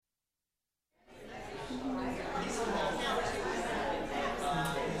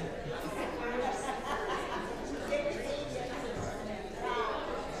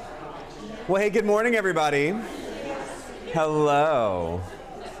Well, hey, good morning, everybody. Hello.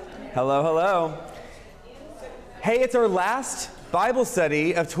 Hello, hello. Hey, it's our last Bible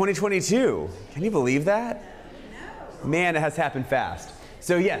study of 2022. Can you believe that? Man, it has happened fast.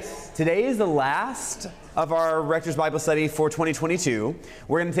 So yes, today is the last of our Rector's Bible study for 2022.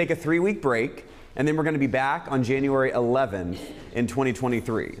 We're going to take a 3-week break, and then we're going to be back on January 11th in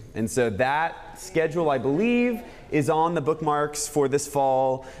 2023. And so that schedule, I believe, is on the bookmarks for this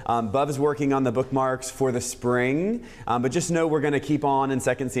fall. Bub is working on the bookmarks for the spring. But just know we're going to keep on in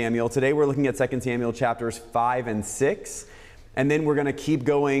 2 Samuel. Today we're looking at 2 Samuel chapters 5 and 6. And then we're going to keep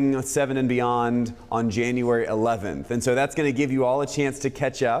going 7 and beyond on January 11th. And so that's going to give you all a chance to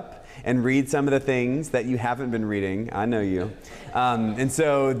catch up and read some of the things that you haven't been reading. I know you. And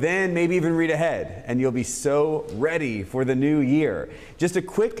so then maybe even read ahead, and you'll be so ready for the new year. Just a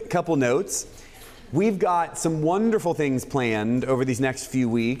quick couple notes. We've got some wonderful things planned over these next few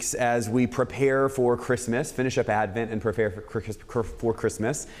weeks as we prepare for Christmas, finish up Advent and prepare for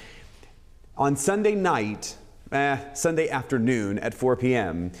Christmas. On Sunday night, Sunday afternoon at 4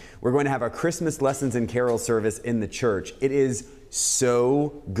 p.m., we're going to have our Christmas Lessons and Carol service in the church. It is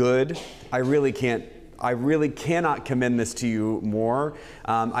so good. I really cannot commend this to you more.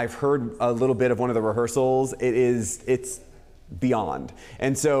 I've heard a little bit of one of the rehearsals. It's beyond.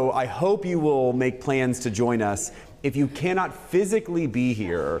 And so I hope you will make plans to join us. If you cannot physically be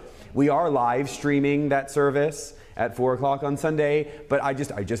here, we are live streaming that service at 4 o'clock on Sunday. But I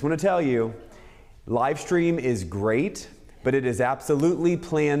just want to tell you, live stream is great, but it is absolutely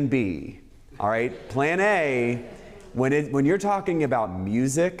plan B. All right, plan A, when you're talking about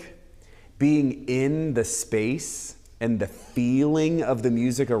music, being in the space and the feeling of the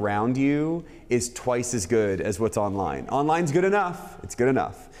music around you is twice as good as what's online. Online's good enough. It's good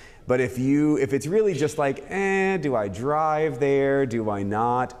enough. But if it's really just like, do I drive there? Do I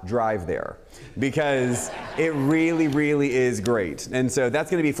not drive there? Because it really, really is great. And so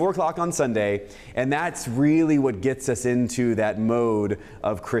that's going to be 4 o'clock on Sunday. And that's really what gets us into that mode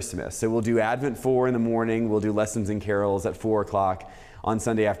of Christmas. So we'll do Advent 4 in the morning. We'll do Lessons and Carols at 4 o'clock on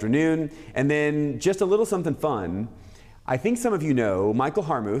Sunday afternoon. And then just a little something fun. I think some of you know Michael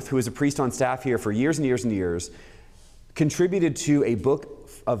Harmuth, who is a priest on staff here for years and years and years, contributed to a book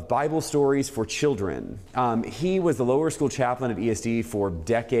of Bible stories for children. He was the lower school chaplain at ESD for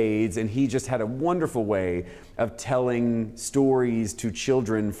decades, and he just had a wonderful way of telling stories to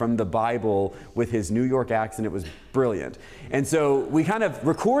children from the Bible with his New York accent. It was brilliant. And so we kind of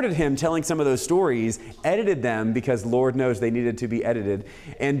recorded him telling some of those stories, edited them because Lord knows they needed to be edited,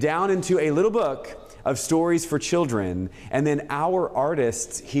 and down into a little book of stories for children. And then our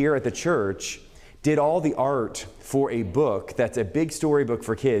artists here at the church did all the art for a book that's a big storybook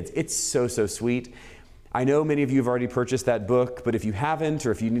for kids. It's so, so sweet. I know many of you have already purchased that book, but if you haven't,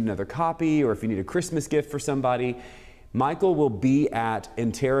 or if you need another copy, or if you need a Christmas gift for somebody, Michael will be at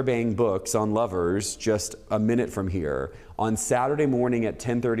Interrobang Books on Lovers, just a minute from here, on Saturday morning at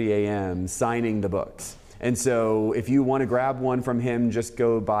 10:30 a.m. signing the books. And so if you want to grab one from him, just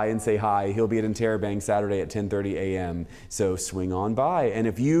go by and say hi. He'll be at Interrobang Saturday at 10:30 a.m. So swing on by. And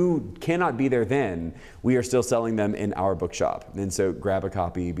if you cannot be there then, we are still selling them in our bookshop. And so grab a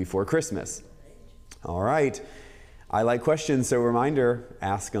copy before Christmas. All right. I like questions, so reminder,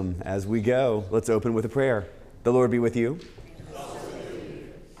 ask them as we go. Let's open with a prayer. The Lord be with you.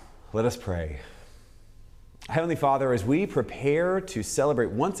 Let us pray. Heavenly Father, as we prepare to celebrate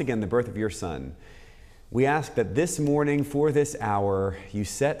once again the birth of your Son, we ask that this morning, for this hour, you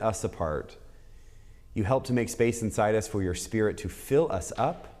set us apart. You help to make space inside us for your Spirit to fill us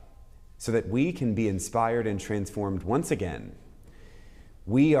up so that we can be inspired and transformed once again.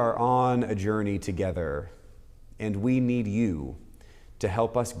 We are on a journey together, and we need you to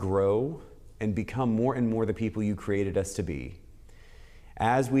help us grow and become more and more the people you created us to be.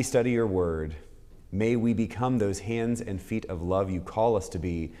 As we study your word, may we become those hands and feet of love you call us to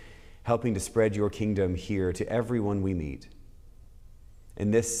be, helping to spread your kingdom here to everyone we meet.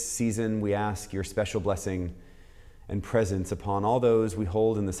 In this season, we ask your special blessing and presence upon all those we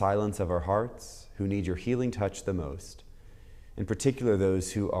hold in the silence of our hearts who need your healing touch the most, in particular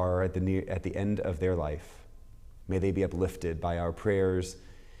those who are at the end of their life. May they be uplifted by our prayers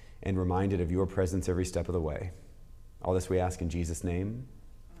and reminded of your presence every step of the way. All this we ask in Jesus' name.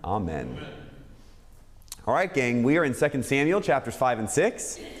 Amen. Amen. All right, gang, we are in 2 Samuel chapters 5 and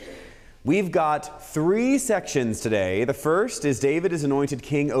 6. We've got 3 sections today. The first is David is anointed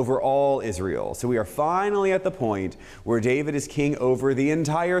king over all Israel. So we are finally at the point where David is king over the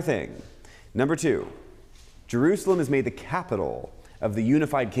entire thing. Number 2, Jerusalem is made the capital of the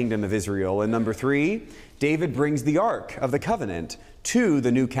unified kingdom of Israel. And number 3, David brings the Ark of the Covenant to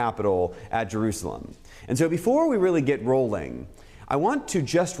the new capital at Jerusalem. And so before we really get rolling, I want to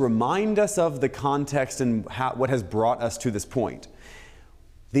just remind us of the context and what has brought us to this point.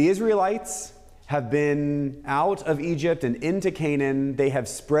 The Israelites have been out of Egypt and into Canaan. They have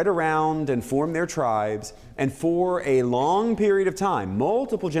spread around and formed their tribes. And for a long period of time,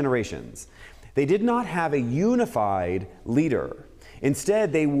 multiple generations, they did not have a unified leader.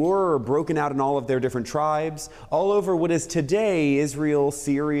 Instead, they were broken out in all of their different tribes, all over what is today Israel,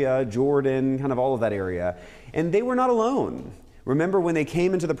 Syria, Jordan, kind of all of that area. And they were not alone. Remember when they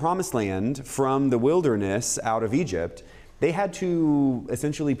came into the Promised Land from the wilderness out of Egypt, they had to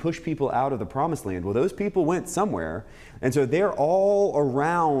essentially push people out of the Promised Land. Well, those people went somewhere. And so they're all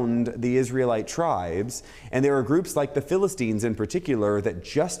around the Israelite tribes. And there are groups like the Philistines in particular that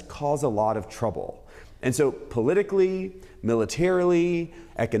just cause a lot of trouble. And so politically, militarily,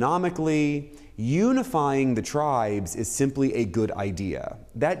 economically, unifying the tribes is simply a good idea.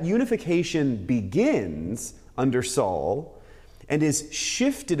 That unification begins under Saul and is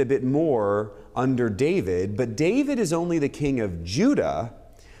shifted a bit more under David, but David is only the king of Judah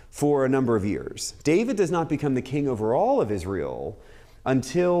for a number of years. David does not become the king over all of Israel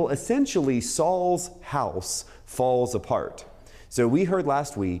until essentially Saul's house falls apart. So we heard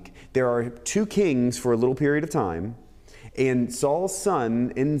last week there are 2 kings for a little period of time, and Saul's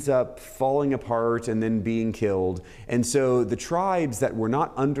son ends up falling apart and then being killed. And so the tribes that were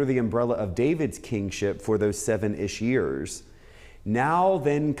not under the umbrella of David's kingship for those 7-ish years now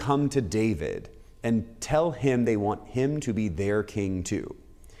then come to David and tell him they want him to be their king too.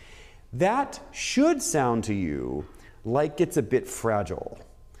 That should sound to you like it's a bit fragile.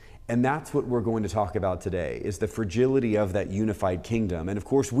 And that's what we're going to talk about today, is the fragility of that unified kingdom. And of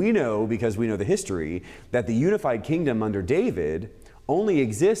course we know, because we know the history, that the unified kingdom under David only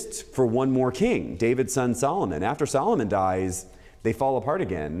exists for one more king, David's son Solomon. After Solomon dies, they fall apart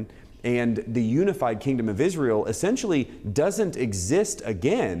again. And the unified kingdom of Israel essentially doesn't exist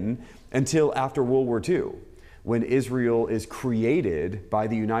again until after World War II, when Israel is created by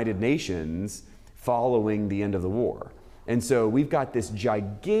the United Nations following the end of the war. And so we've got this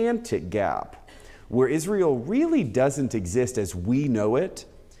gigantic gap where Israel really doesn't exist as we know it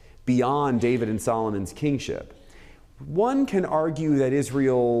beyond David and Solomon's kingship. One can argue that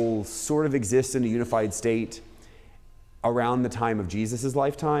Israel sort of exists in a unified state around the time of Jesus'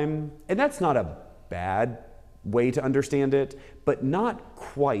 lifetime, and that's not a bad way to understand it, but not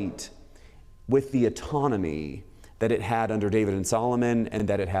quite with the autonomy that it had under David and Solomon and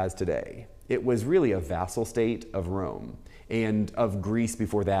that it has today. It was really a vassal state of Rome and of Greece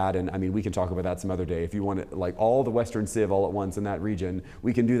before that. And I mean, we can talk about that some other day. If you want it, like all the Western Civ all at once in that region,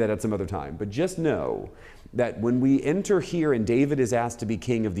 we can do that at some other time. But just know that when we enter here and David is asked to be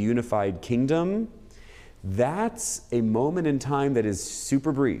king of the unified kingdom, that's a moment in time that is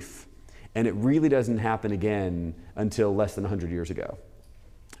super brief. And it really doesn't happen again until less than 100 years ago.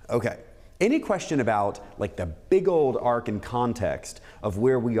 Okay. Any question about like the big old arc and context of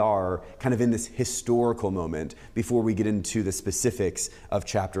where we are kind of in this historical moment before we get into the specifics of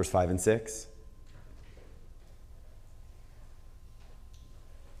chapters 5 and 6?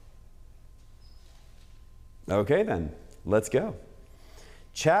 Okay then, let's go.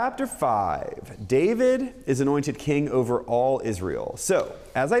 Chapter 5, David is anointed king over all Israel. So,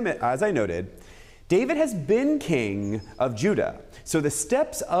 as I noted, David has been king of Judah. So the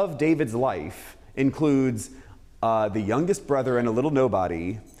steps of David's life includes the youngest brother and a little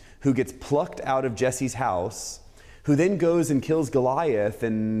nobody who gets plucked out of Jesse's house, who then goes and kills Goliath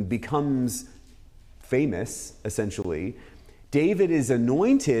and becomes famous, essentially. David is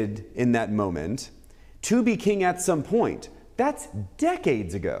anointed in that moment to be king at some point. That's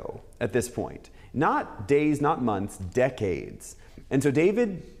decades ago at this point. Not days, not months, decades. And so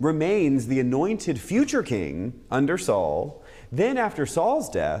David remains the anointed future king under Saul. Then after Saul's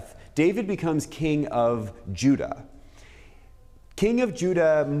death, David becomes king of Judah. King of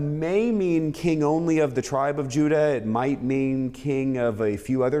Judah may mean king only of the tribe of Judah. It might mean king of a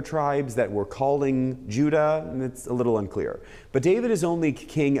few other tribes that were calling Judah, and it's a little unclear. But David is only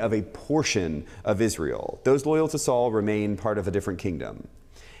king of a portion of Israel. Those loyal to Saul remain part of a different kingdom.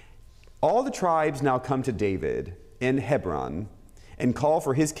 All the tribes now come to David in Hebron and call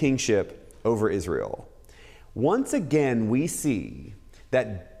for his kingship over Israel. Once again, we see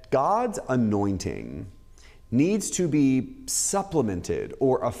that God's anointing needs to be supplemented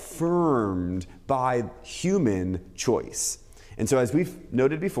or affirmed by human choice. And so as we've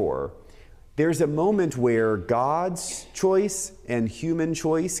noted before, there's a moment where God's choice and human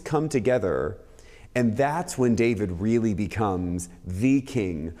choice come together, And that's when David really becomes the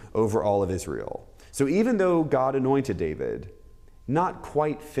king over all of Israel. So even though God anointed David, not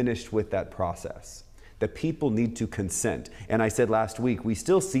quite finished with that process. The people need to consent. And I said last week, we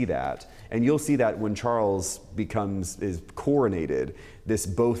still see that. And you'll see that when Charles is coronated, this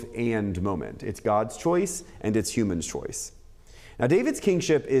both and moment. It's God's choice and it's human's choice. Now, David's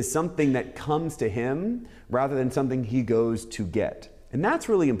kingship is something that comes to him rather than something he goes to get. And that's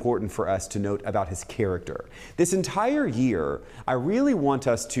really important for us to note about his character. This entire year, I really want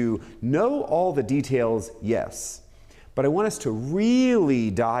us to know all the details, yes, but I want us to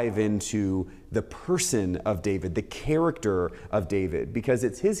really dive into the person of David, the character of David, because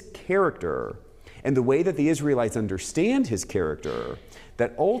it's his character and the way that the Israelites understand his character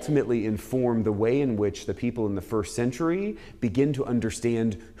that ultimately inform the way in which the people in the first century begin to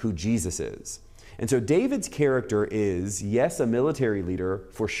understand who Jesus is. And so David's character is, yes, a military leader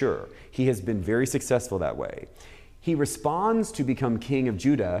for sure. He has been very successful that way. He responds to become king of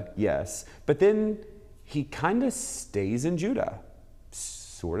Judah, yes, but then he kind of stays in Judah,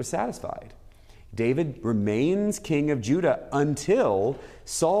 sort of satisfied. David remains king of Judah until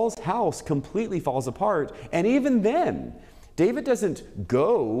Saul's house completely falls apart. And even then, David doesn't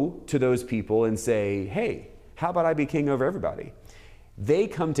go to those people and say, hey, how about I be king over everybody? They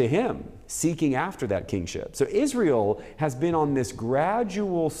come to him seeking after that kingship. So Israel has been on this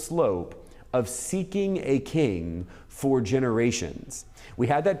gradual slope of seeking a king for generations. We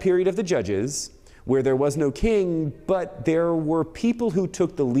had that period of the Judges where there was no king, but there were people who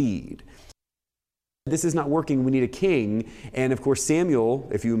took the lead. This is not working, we need a king. And of course, Samuel,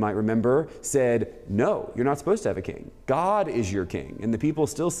 if you might remember, said, no, you're not supposed to have a king. God is your king. And the people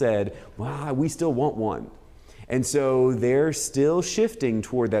still said, well, we still want one. And so they're still shifting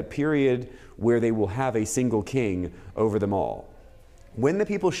toward that period where they will have a single king over them all. When the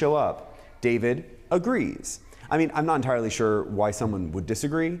people show up, David agrees. I mean, I'm not entirely sure why someone would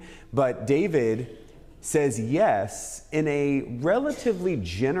disagree, but David says yes in a relatively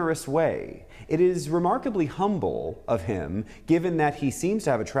generous way. It is remarkably humble of him, given that he seems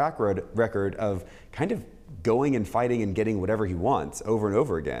to have a track record of kind of going and fighting and getting whatever he wants over and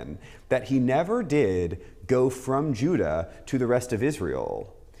over again, that he never did go from Judah to the rest of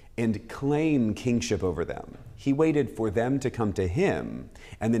Israel and claim kingship over them. He waited for them to come to him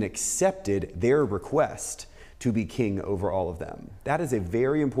and then accepted their request to be king over all of them. That is a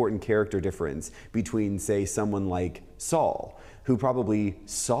very important character difference between, say, someone like Saul, who probably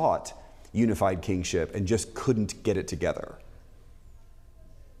sought unified kingship and just couldn't get it together.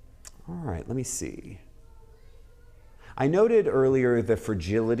 All right, let me see. I noted earlier the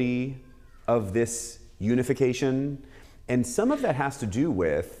fragility of this unification, and some of that has to do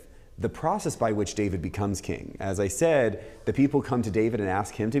with the process by which David becomes king. As I said, the people come to David and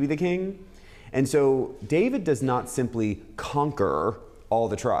ask him to be the king. And so David does not simply conquer all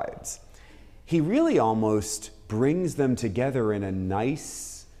the tribes. He really almost brings them together in a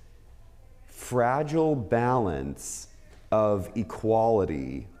nice, fragile balance of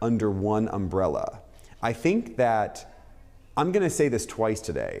equality under one umbrella. I think that, I'm going to say this twice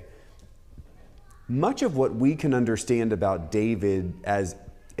today, much of what we can understand about David as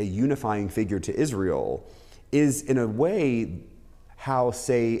a unifying figure to Israel is in a way how,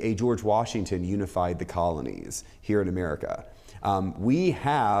 say, a George Washington unified the colonies here in America. We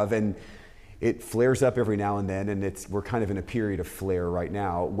have, and it flares up every now and then, and we're kind of in a period of flare right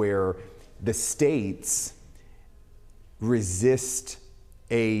now, where the states resist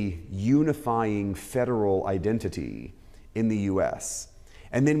a unifying federal identity in the U.S.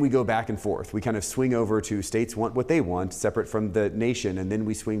 And then we go back and forth. We kind of swing over to states want what they want, separate from the nation, and then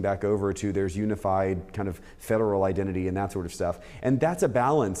we swing back over to there's unified kind of federal identity and that sort of stuff. And that's a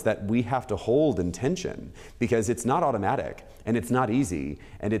balance that we have to hold in tension, because it's not automatic, and it's not easy,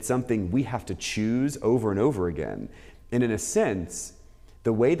 and it's something we have to choose over and over again. And in a sense,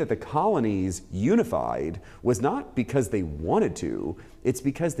 the way that the colonies unified was not because they wanted to, it's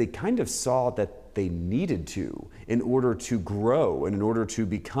because they kind of saw that they needed to in order to grow and in order to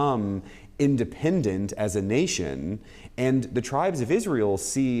become independent as a nation. And the tribes of Israel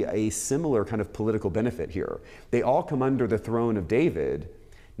see a similar kind of political benefit here. They all come under the throne of David,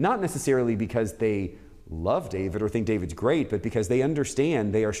 not necessarily because they love David or think David's great, but because they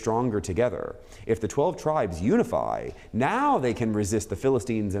understand they are stronger together. If the 12 tribes unify, now they can resist the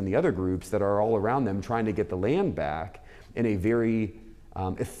Philistines and the other groups that are all around them trying to get the land back in a very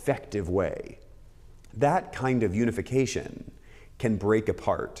effective way. That kind of unification can break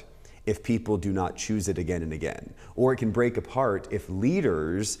apart if people do not choose it again and again. Or it can break apart if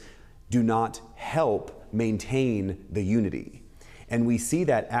leaders do not help maintain the unity. And we see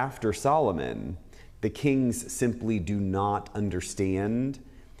that after Solomon, the kings simply do not understand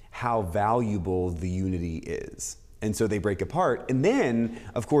how valuable the unity is. And so they break apart. And then,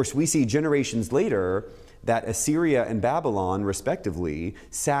 of course, we see generations later that Assyria and Babylon, respectively,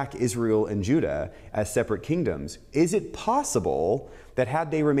 sack Israel and Judah as separate kingdoms. Is it possible that had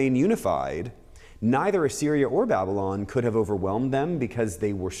they remained unified, neither Assyria or Babylon could have overwhelmed them because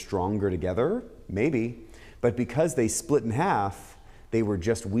they were stronger together? Maybe. But because they split in half, they were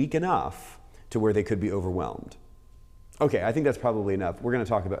just weak enough to where they could be overwhelmed. Okay, I think that's probably enough. We're going to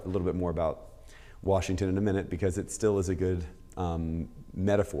talk about a little bit more about Washington in a minute because it still is a good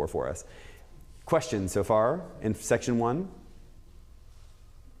metaphor for us. Questions so far in section 1?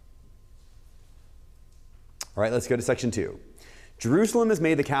 All right, let's go to section 2. Jerusalem is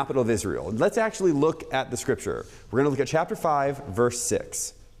made the capital of Israel. Let's actually look at the scripture. We're going to look at chapter 5, verse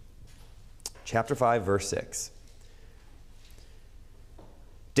 6. Chapter 5, verse 6.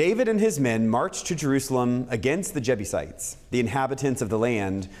 David and his men marched to Jerusalem against the Jebusites, the inhabitants of the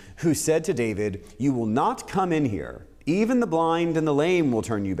land, who said to David, "You will not come in here. Even the blind and the lame will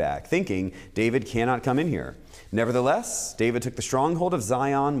turn you back," thinking, "David cannot come in here." Nevertheless, David took the stronghold of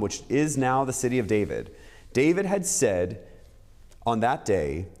Zion, which is now the city of David. David had said on that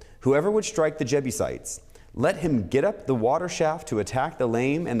day, "Whoever would strike the Jebusites, let him get up the water shaft to attack the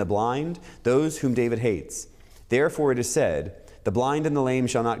lame and the blind, those whom David hates." Therefore it is said, "The blind and the lame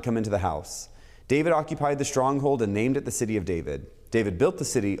shall not come into the house." David occupied the stronghold and named it the city of David. David built the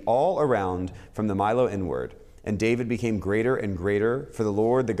city all around from the Millo inward. And David became greater and greater, for the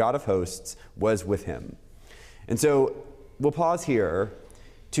Lord, the God of hosts, was with him. And so we'll pause here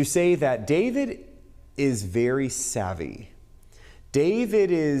to say that David is very savvy.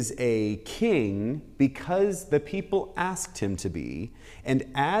 David is a king because the people asked him to be. And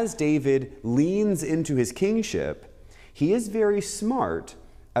as David leans into his kingship, he is very smart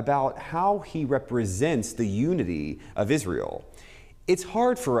about how he represents the unity of Israel. It's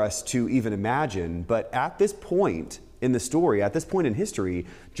hard for us to even imagine, but at this point in the story, at this point in history,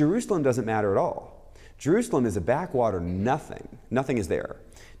 Jerusalem doesn't matter at all. Jerusalem is a backwater nothing. Nothing is there.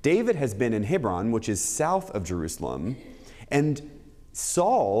 David has been in Hebron, which is south of Jerusalem, and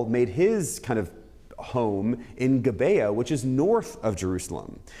Saul made his kind of home in Gibeah, which is north of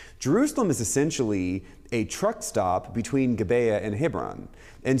Jerusalem. Jerusalem is essentially a truck stop between Gibeah and Hebron.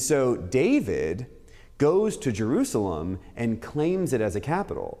 And so David goes to Jerusalem and claims it as a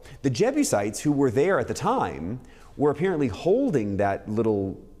capital. The Jebusites, who were there at the time, were apparently holding that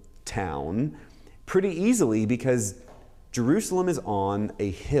little town pretty easily because Jerusalem is on a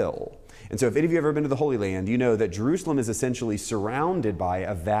hill. And so if any of you have ever been to the Holy Land, you know that Jerusalem is essentially surrounded by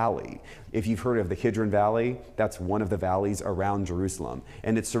a valley. If you've heard of the Kidron Valley, that's one of the valleys around Jerusalem.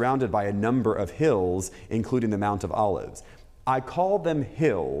 And it's surrounded by a number of hills, including the Mount of Olives. I call them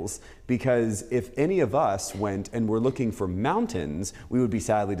hills because if any of us went and were looking for mountains, we would be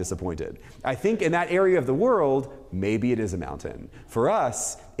sadly disappointed. I think in that area of the world, maybe it is a mountain. For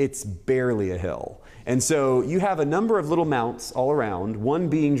us, it's barely a hill. And so you have a number of little mounts all around, one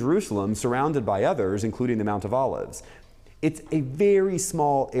being Jerusalem, surrounded by others, including the Mount of Olives. It's a very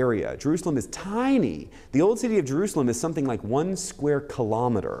small area. Jerusalem is tiny. The old city of Jerusalem is something like 1 square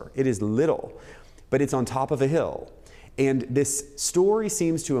kilometer. It is little, but it's on top of a hill. And this story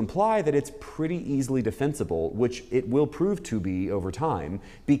seems to imply that it's pretty easily defensible, which it will prove to be over time,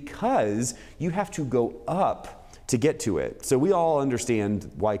 because you have to go up to get to it. So we all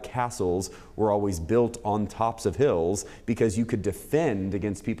understand why castles were always built on tops of hills, because you could defend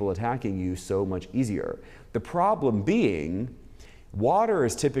against people attacking you so much easier. The problem being, water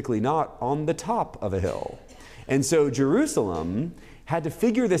is typically not on the top of a hill. And so Jerusalem had to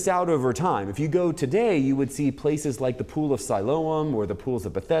figure this out over time. If you go today, you would see places like the Pool of Siloam or the pools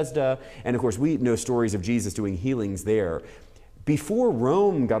of Bethesda. And of course, we know stories of Jesus doing healings there. Before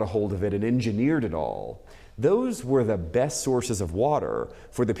Rome got a hold of it and engineered it all, those were the best sources of water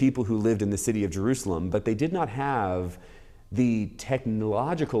for the people who lived in the city of Jerusalem, but they did not have the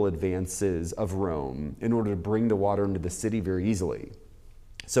technological advances of Rome in order to bring the water into the city very easily.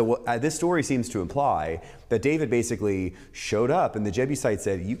 So this story seems to imply that David basically showed up and the Jebusites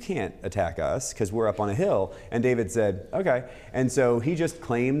said, "You can't attack us because we're up on a hill." And David said, "Okay." And so he just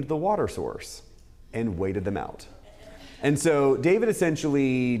claimed the water source and waited them out. And so David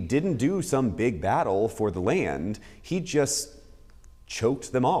essentially didn't do some big battle for the land. He just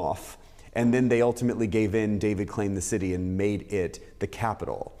choked them off. And then they ultimately gave in. David claimed the city and made it the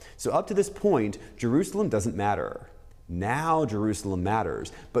capital. So up to this point, Jerusalem doesn't matter. Now Jerusalem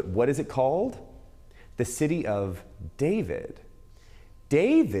matters. But what is it called? The city of David.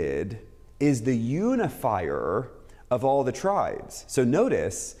 David is the unifier of all the tribes. So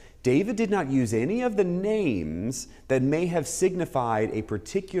notice, David did not use any of the names that may have signified a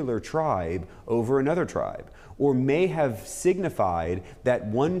particular tribe over another tribe, or may have signified that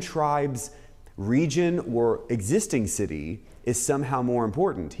one tribe's region or existing city is somehow more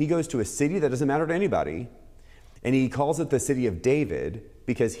important. He goes to a city that doesn't matter to anybody, and he calls it the city of David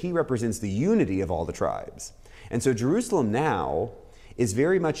because he represents the unity of all the tribes. And so Jerusalem now is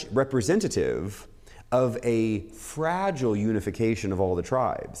very much representative of a fragile unification of all the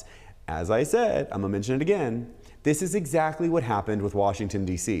tribes. As I said, I'm going to mention it again, this is exactly what happened with Washington,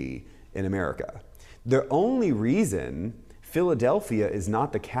 D.C. in America. The only reason Philadelphia is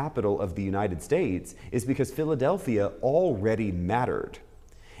not the capital of the United States is because Philadelphia already mattered.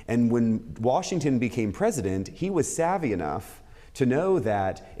 And when Washington became president, he was savvy enough to know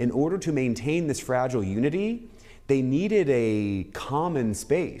that in order to maintain this fragile unity, they needed a common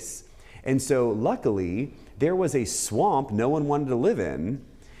space. And so luckily, there was a swamp no one wanted to live in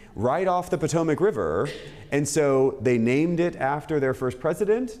right off the Potomac River. And so they named it after their first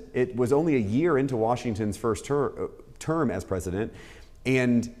president. It was only a year into Washington's first term as president,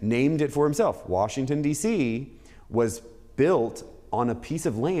 and named it for himself. Washington, D.C. was built on a piece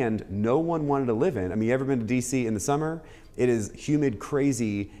of land no one wanted to live in. I mean, you ever been to D.C. in the summer? It is humid,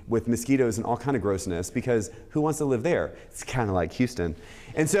 crazy, with mosquitoes and all kind of grossness, because who wants to live there? It's kind of like Houston.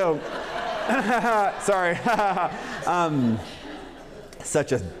 And so, sorry,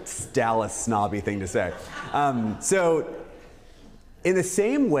 such a Dallas snobby thing to say. So in the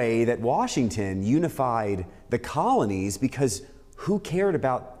same way that Washington unified the colonies, because who cared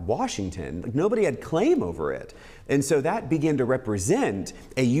about Washington? Like, nobody had claim over it. And so that began to represent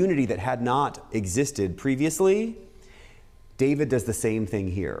a unity that had not existed previously. David does the same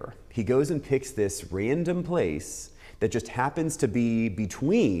thing here. He goes and picks this random place that just happens to be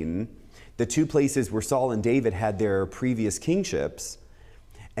between the two places where Saul and David had their previous kingships,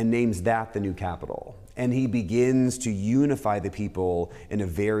 and names that the new capital. And he begins to unify the people in a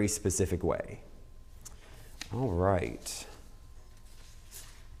very specific way. All right.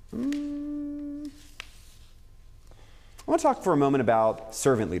 I want to talk for a moment about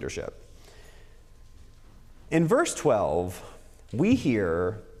servant leadership. In verse 12, we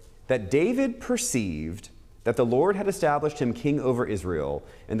hear that David perceived that the Lord had established him king over Israel,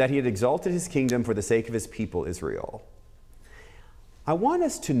 and that he had exalted his kingdom for the sake of his people Israel. I want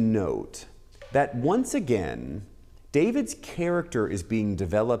us to note that once again, David's character is being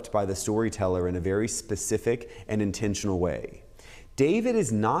developed by the storyteller in a very specific and intentional way. David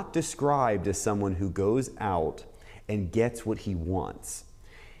is not described as someone who goes out and gets what he wants.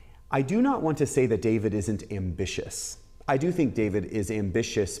 I do not want to say that David isn't ambitious. I do think David is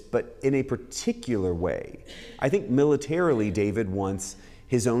ambitious, but in a particular way. I think militarily David wants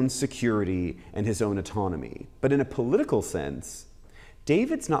his own security and his own autonomy. But in a political sense,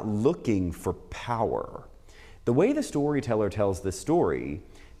 David's not looking for power. The way the storyteller tells this story,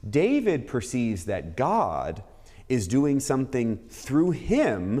 David perceives that God is doing something through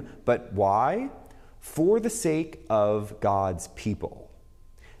him, but why? For the sake of God's people.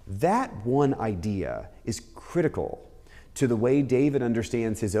 That one idea is critical to the way David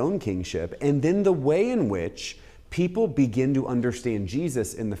understands his own kingship, and then the way in which people begin to understand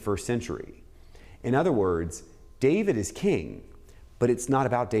Jesus in the first century. In other words, David is king, but it's not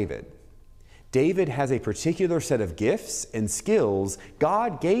about David. David has a particular set of gifts and skills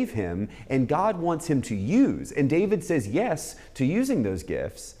God gave him, and God wants him to use. And David says yes to using those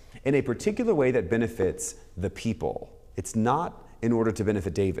gifts in a particular way that benefits the people. It's not in order to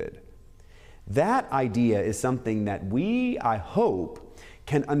benefit David. That idea is something that we, I hope,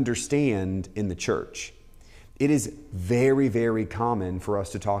 can understand in the church. It is very, very common for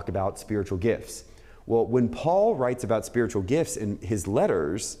us to talk about spiritual gifts. Well, when Paul writes about spiritual gifts in his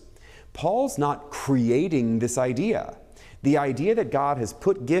letters, Paul's not creating this idea. The idea that God has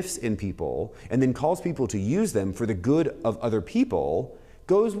put gifts in people and then calls people to use them for the good of other people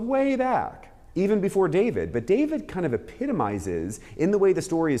goes way back, even before David. But David kind of epitomizes, in the way the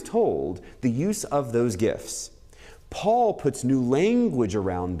story is told, the use of those gifts. Paul puts new language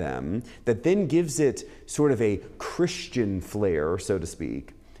around them that then gives it sort of a Christian flair, so to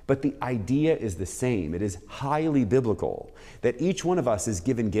speak. But the idea is the same. It is highly biblical that each one of us is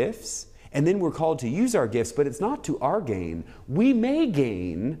given gifts, and then we're called to use our gifts, but it's not to our gain. We may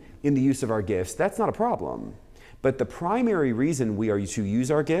gain in the use of our gifts. That's not a problem. But the primary reason we are to use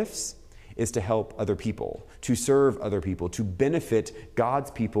our gifts is to help other people, to serve other people, to benefit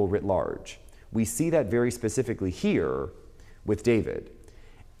God's people writ large. We see that very specifically here with David.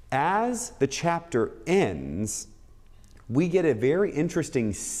 As the chapter ends, we get a very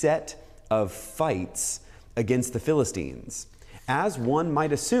interesting set of fights against the Philistines. As one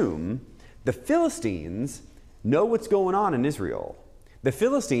might assume, the Philistines know what's going on in Israel. The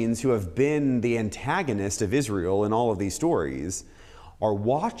Philistines, who have been the antagonist of Israel in all of these stories, are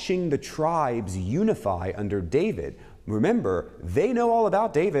watching the tribes unify under David. Remember, they know all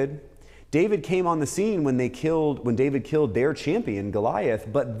about David. David came on the scene when David killed their champion, Goliath.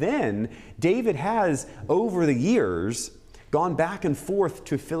 But then David has, over the years, gone back and forth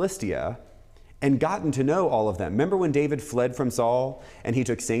to Philistia and gotten to know all of them. Remember when David fled from Saul and he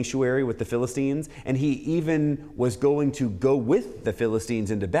took sanctuary with the Philistines, and he even was going to go with the Philistines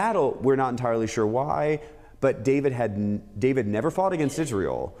into battle? We're not entirely sure why, but David never fought against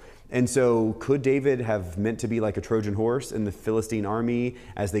Israel. And so could David have meant to be like a Trojan horse in the Philistine army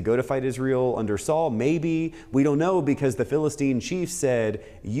as they go to fight Israel under Saul? Maybe. We don't know, because the Philistine chief said,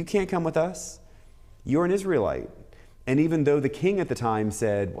 "You can't come with us. You're an Israelite." And even though the king at the time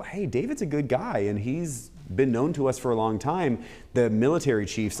said, "Well, hey, David's a good guy and he's been known to us for a long time," the military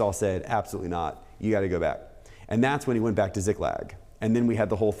chiefs all said, "Absolutely not. You got to go back." And that's when he went back to Ziklag. And then we had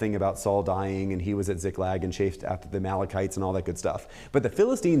the whole thing about Saul dying, and he was at Ziklag and chased after the Amalekites and all that good stuff. But the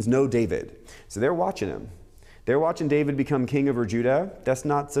Philistines know David, so they're watching him. They're watching David become king over Judah. That's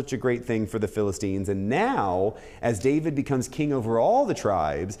not such a great thing for the Philistines. And now, as David becomes king over all the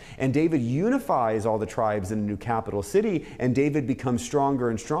tribes, and David unifies all the tribes in a new capital city, and David becomes stronger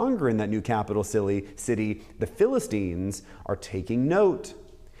and stronger in that new capital city, the Philistines are taking note,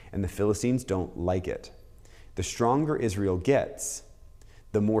 and the Philistines don't like it. The stronger Israel gets,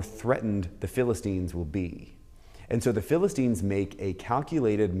 the more threatened the Philistines will be. And so the Philistines make a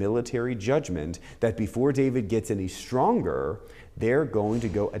calculated military judgment that before David gets any stronger, they're going to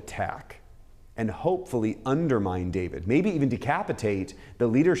go attack and hopefully undermine David, maybe even decapitate the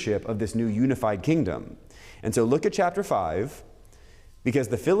leadership of this new unified kingdom. And so look at chapter 5, because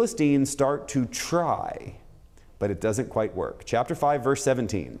the Philistines start to try, but it doesn't quite work. Chapter 5, verse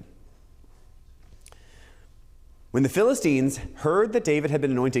 17. When the Philistines heard that David had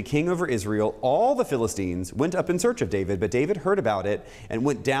been anointed king over Israel, all the Philistines went up in search of David, but David heard about it and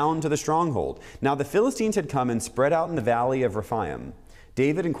went down to the stronghold. Now the Philistines had come and spread out in the valley of Rephaim.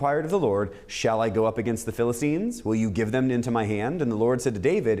 David inquired of the Lord, "Shall I go up against the Philistines? Will you give them into my hand?" And the Lord said to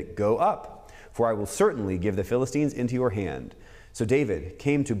David, "Go up, for I will certainly give the Philistines into your hand." So David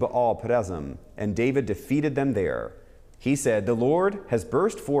came to Baal Perazim, and David defeated them there. He said, "The Lord has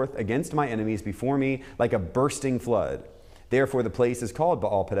burst forth against my enemies before me like a bursting flood." Therefore the place is called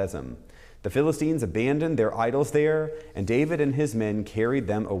Baal Perazim. The Philistines abandoned their idols there, and David and his men carried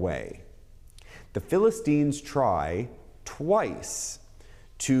them away. The Philistines try twice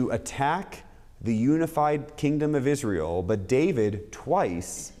to attack the unified kingdom of Israel, but David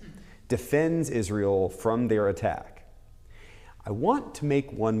twice defends Israel from their attack. I want to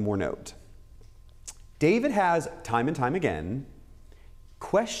make one more note. David has, time and time again,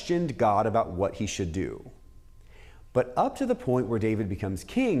 questioned God about what he should do. But up to the point where David becomes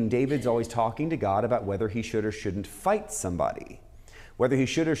king, David's always talking to God about whether he should or shouldn't fight somebody, whether he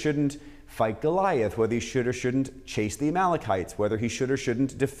should or shouldn't fight Goliath, whether he should or shouldn't chase the Amalekites, whether he should or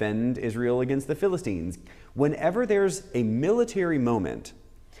shouldn't defend Israel against the Philistines. Whenever there's a military moment,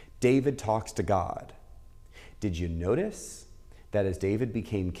 David talks to God. Did you notice that as David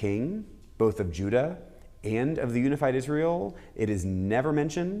became king, both of Judah and of the unified Israel, it is never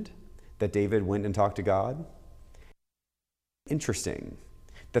mentioned that David went and talked to God? Interesting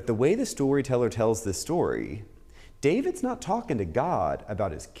that the way the storyteller tells this story, David's not talking to God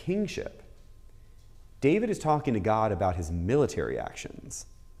about his kingship. David is talking to God about his military actions.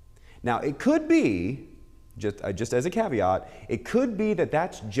 Now, it could be, just as a caveat, it could be that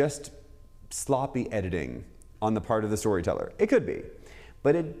that's just sloppy editing on the part of the storyteller. It could be.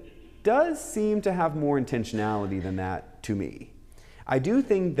 But it does seem to have more intentionality than that to me. I do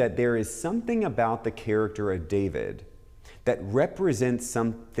think that there is something about the character of David that represents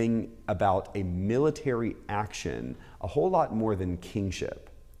something about a military action a whole lot more than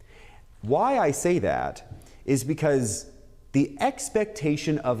kingship. Why I say that is because the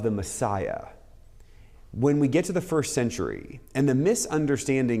expectation of the Messiah, when we get to the first century, and the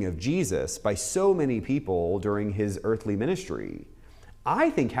misunderstanding of Jesus by so many people during his earthly ministry,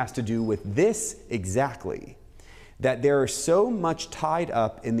 I think has to do with this exactly, that there is so much tied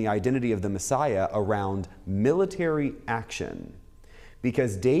up in the identity of the Messiah around military action,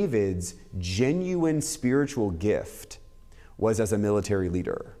 because David's genuine spiritual gift was as a military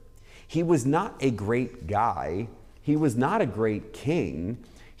leader. He was not a great guy. He was not a great king.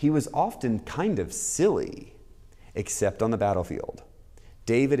 He was often kind of silly, except on the battlefield.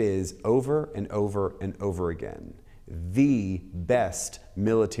 David is over and over and over again the best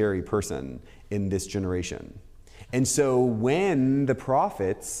military person in this generation. And so when the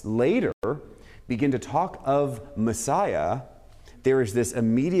prophets later begin to talk of Messiah, there is this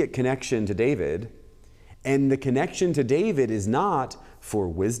immediate connection to David. And the connection to David is not for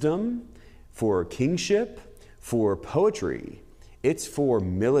wisdom, for kingship, for poetry. It's for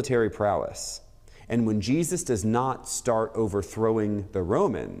military prowess. And when Jesus does not start overthrowing the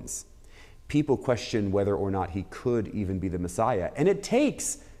Romans, people question whether or not he could even be the Messiah. And it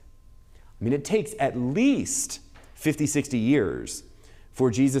takes at least 50, 60 years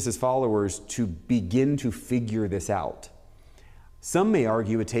for Jesus' followers to begin to figure this out. Some may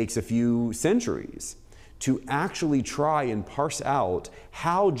argue it takes a few centuries to actually try and parse out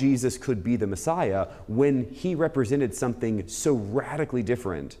how Jesus could be the Messiah when he represented something so radically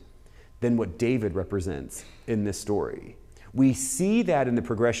different than what David represents in this story. We see that in the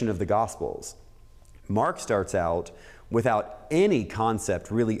progression of the Gospels. Mark starts out without any concept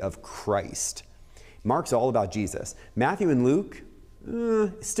really of Christ. Mark's all about Jesus. Matthew and Luke,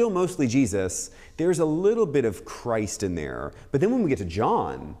 still mostly Jesus. There's a little bit of Christ in there. But then when we get to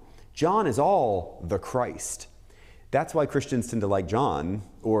John, John is all the Christ. That's why Christians tend to like John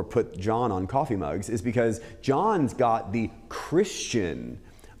or put John on coffee mugs, is because John's got the Christian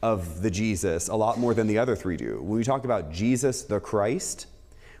of the Jesus a lot more than the other three do. When we talk about Jesus the Christ,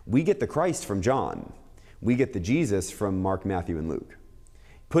 we get the Christ from John. We get the Jesus from Mark, Matthew, and Luke.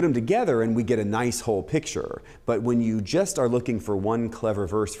 Put them together and we get a nice whole picture. But when you just are looking for one clever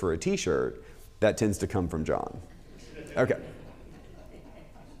verse for a t-shirt, that tends to come from John. Okay.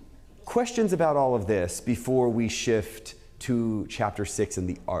 Questions about all of this before we shift to chapter 6 in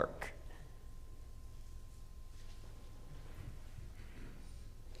the Ark?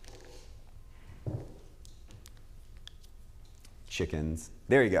 Chickens.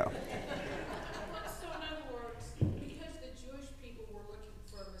 There you go. So in other words, because the Jewish people were looking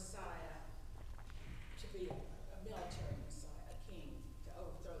for a Messiah to be a military Messiah, a king to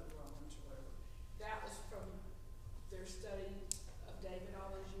overthrow the Romans or whatever, that was from their study of David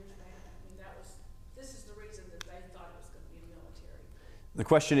all those years back. I mean, this is the reason that they thought it was going to be a military. The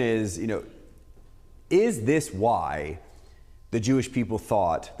question is, is this why the Jewish people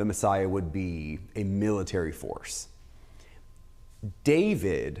thought the Messiah would be a military force?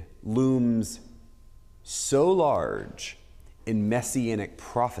 David looms so large in messianic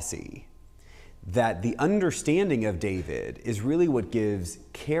prophecy that the understanding of David is really what gives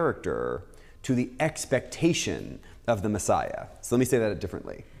character to the expectation of the Messiah. So let me say that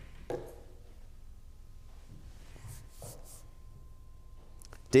differently.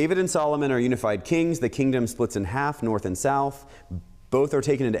 David and Solomon are unified kings. The kingdom splits in half, north and south. Both are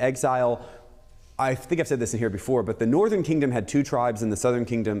taken into exile. I think I've said this in here before, but the northern kingdom had 2 tribes and the southern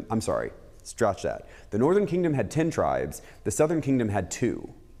kingdom, scratch that. The northern kingdom had 10 tribes, the southern kingdom had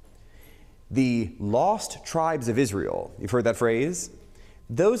 2. The lost tribes of Israel, you've heard that phrase?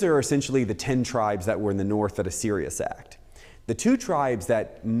 Those are essentially the 10 tribes that were in the north that Assyria sacked. The 2 tribes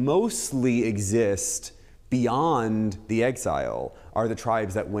that mostly exist beyond the exile are the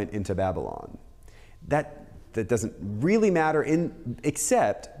tribes that went into Babylon. That doesn't really matter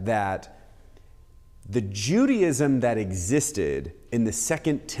except that the Judaism that existed in the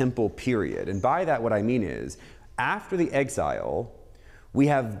Second Temple period, and by that what I mean is, after the exile, we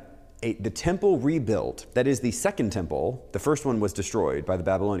have the temple rebuilt. That is the Second Temple. The first one was destroyed by the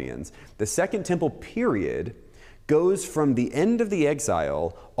Babylonians. The Second Temple period goes from the end of the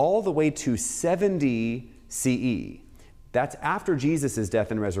exile all the way to 70 CE. That's after Jesus'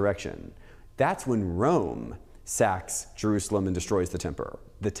 death and resurrection. That's when Rome sacks Jerusalem and destroys the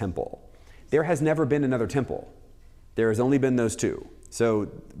temple. There has never been another temple. There has only been those 2. So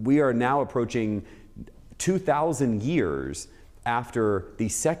we are now approaching 2,000 years after the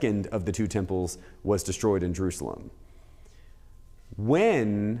second of the 2 temples was destroyed in Jerusalem.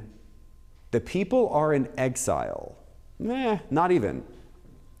 When the people are in exile, not even.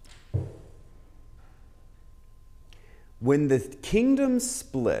 When the kingdoms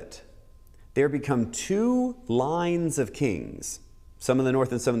split, there become 2 lines of kings, some in the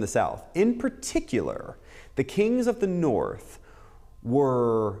north and some in the south. In particular, the kings of the north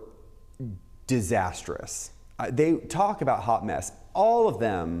were disastrous. They talk about hot mess. All of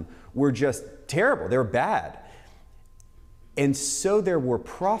them were just terrible. They were bad. And so there were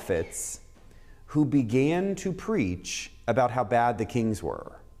prophets who began to preach about how bad the kings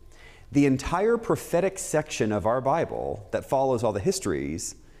were. The entire prophetic section of our Bible that follows all the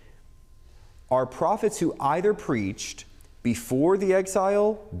histories are prophets who either preached before the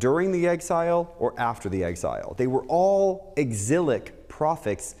exile, during the exile, or after the exile. They were all exilic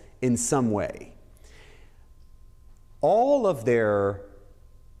prophets in some way. All of their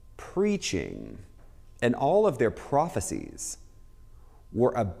preaching and all of their prophecies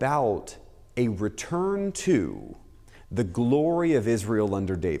were about a return to the glory of Israel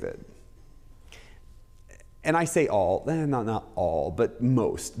under David. And I say all, not all, but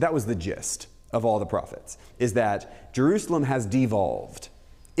most. That was the gist of all the prophets, is that Jerusalem has devolved.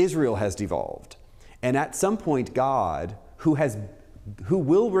 Israel has devolved. And at some point, God, who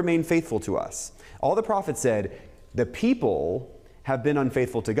will remain faithful to us. All the prophets said, the people have been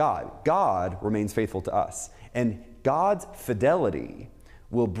unfaithful to God. God remains faithful to us. And God's fidelity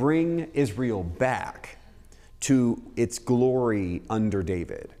will bring Israel back to its glory under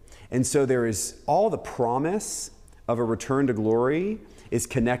David. And so there is all the promise of a return to glory is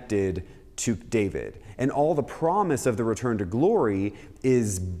connected to David. And all the promise of the return to glory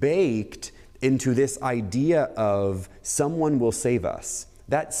is baked into this idea of someone will save us.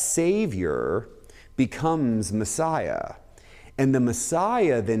 That Savior becomes Messiah. And the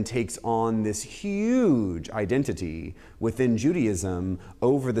Messiah then takes on this huge identity within Judaism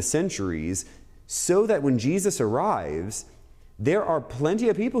over the centuries, so that when Jesus arrives, there are plenty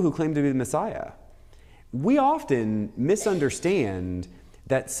of people who claim to be the Messiah. We often misunderstand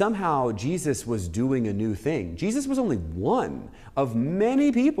that somehow Jesus was doing a new thing. Jesus was only one of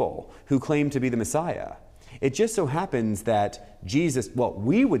many people who claimed to be the Messiah. It just so happens that Jesus, well,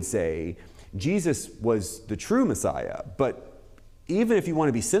 we would say Jesus was the true Messiah, but even if you want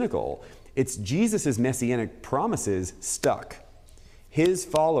to be cynical, it's Jesus' messianic promises stuck. His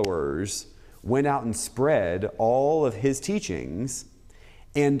followers went out and spread all of his teachings,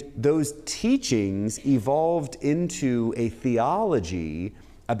 and those teachings evolved into a theology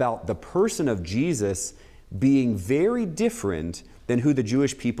about the person of Jesus being very different than who the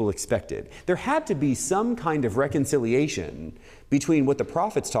Jewish people expected. There had to be some kind of reconciliation between what the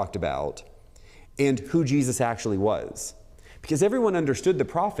prophets talked about and who Jesus actually was. Because everyone understood the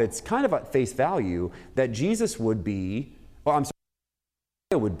prophets kind of at face value that Jesus would be,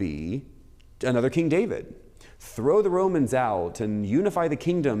 would be another King David. Throw the Romans out and unify the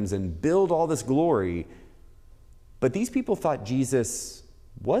kingdoms and build all this glory. But these people thought Jesus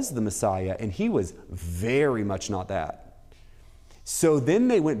was the Messiah, and he was very much not that. So then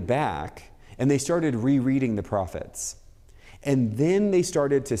they went back and they started rereading the prophets. And then they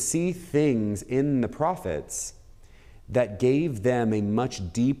started to see things in the prophets that gave them a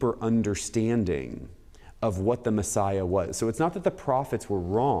much deeper understanding of what the Messiah was. So it's not that the prophets were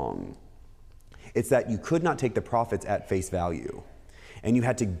wrong. It's that you could not take the prophets at face value. And you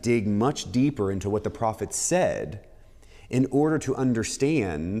had to dig much deeper into what the prophets said in order to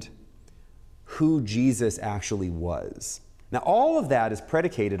understand who Jesus actually was. Now, all of that is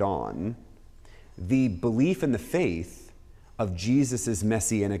predicated on the belief and the faith of Jesus'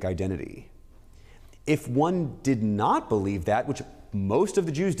 messianic identity. If one did not believe that, which most of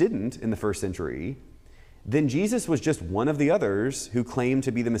the Jews didn't in the first century, then Jesus was just one of the others who claimed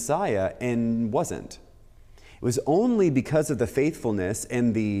to be the Messiah and wasn't. It was only because of the faithfulness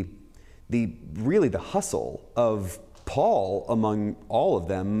and the hustle of Paul among all of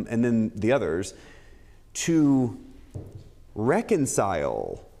them, and then the others, to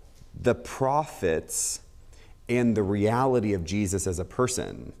reconcile the prophets and the reality of Jesus as a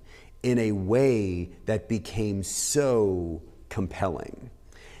person in a way that became so compelling.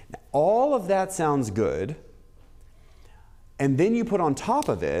 Now, all of that sounds good, and then you put on top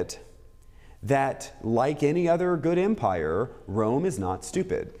of it that, like any other good empire, Rome is not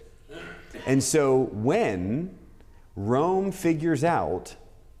stupid. And so when Rome figures out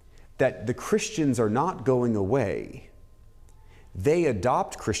that the Christians are not going away, they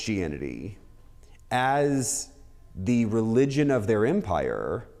adopt Christianity as the religion of their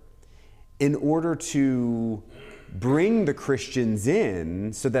empire in order to bring the Christians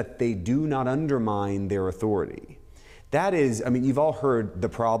in so that they do not undermine their authority. That is, you've all heard the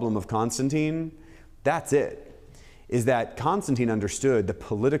problem of Constantine. That's it, is that Constantine understood the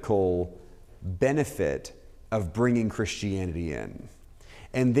political benefit of bringing Christianity in.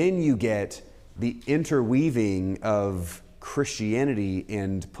 And then you get the interweaving of Christianity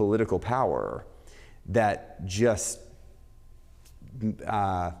and political power that just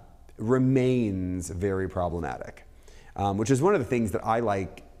remains very problematic, which is one of the things that I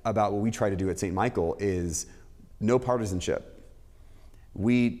like about what we try to do at St. Michael is no partisanship.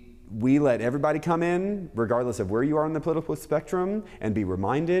 We let everybody come in, regardless of where you are on the political spectrum, and be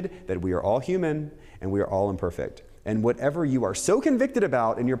reminded that we are all human and we are all imperfect. And whatever you are so convicted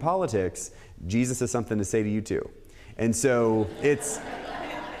about in your politics, Jesus has something to say to you too. And so it's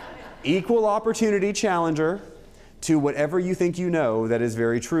equal opportunity challenger to whatever you think you know that is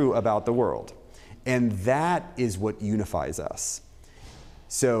very true about the world. And that is what unifies us.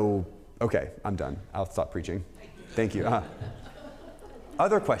 So Okay, I'm done. I'll stop preaching. Thank you.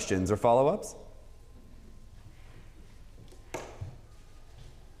 Other questions or follow-ups?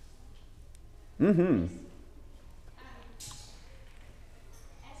 Mm-hmm. As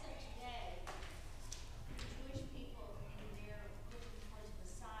of today, the Jewish people, when they're looking towards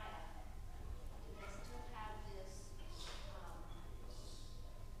Messiah, do they still have this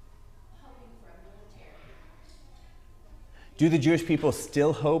hoping for a military? Do the Jewish people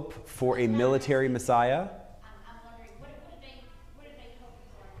still hope for a military Messiah? I'm wondering, what are they hoping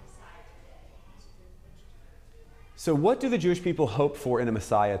for in Messiah today? That's a good question. So what do the Jewish people hope for in a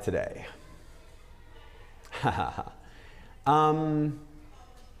Messiah today? Or do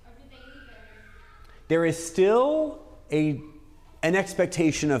they even? There is still an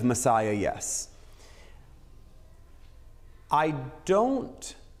expectation of Messiah, yes. I do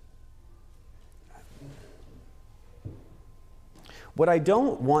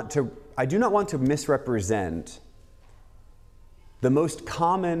not want to misrepresent the most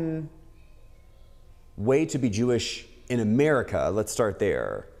common way to be Jewish in America, let's start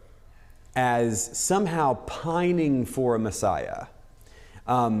there, as somehow pining for a Messiah.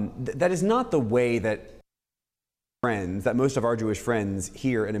 That is not the way that most of our Jewish friends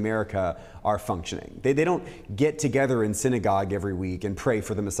here in America are functioning. They don't get together in synagogue every week and pray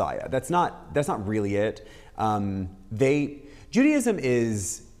for the Messiah. That's not really it. Judaism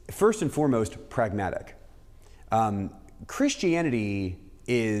is first and foremost pragmatic. Christianity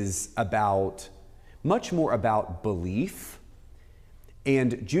is much more about belief,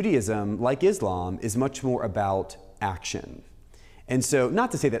 and Judaism, like Islam, is much more about action. And so, not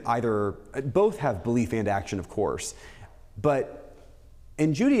to say that both have belief and action, of course, but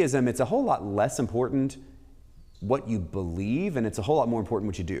in Judaism, it's a whole lot less important what you believe, and it's a whole lot more important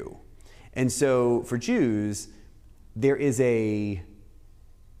what you do. And so, for Jews, there is a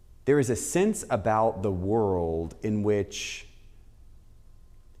sense about the world in which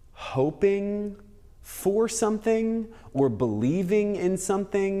hoping for something or believing in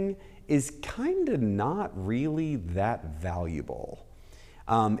something is kind of not really that valuable.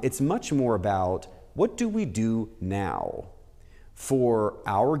 It's much more about what do we do now for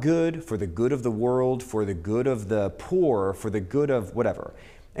our good, for the good of the world, for the good of the poor, for the good of whatever.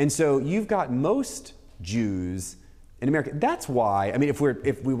 And so you've got most Jews in America. That's why, I mean, if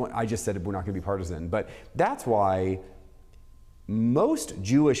we want, I just said we're not going to be partisan, but that's why most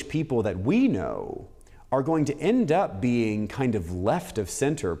Jewish people that we know are going to end up being kind of left of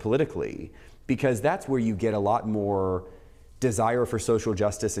center politically, because that's where you get a lot more desire for social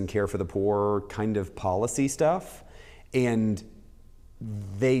justice and care for the poor kind of policy stuff. And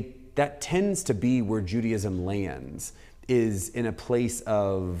that tends to be where Judaism lands, is in a place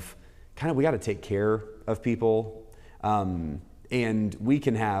of kind of, we got to take care of people. And we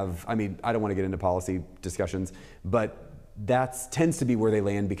can have, I mean, I don't want to get into policy discussions, but that tends to be where they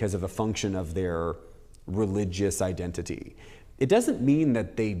land because of a function of their religious identity. It doesn't mean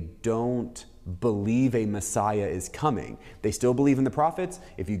that they don't believe a Messiah is coming. They still believe in the prophets.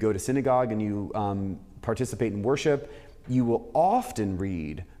 If you go to synagogue and you participate in worship, you will often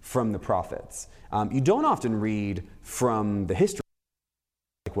read from the prophets. You don't often read from the history,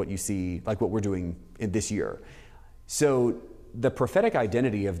 like what you see, like what we're doing in this year. So the prophetic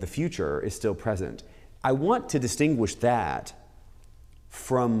identity of the future is still present. I want to distinguish that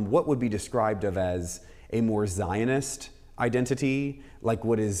from what would be described of as a more Zionist identity, like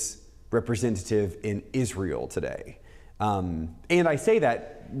what is representative in Israel today. And I say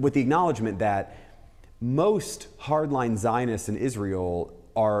that with the acknowledgement that most hardline Zionists in Israel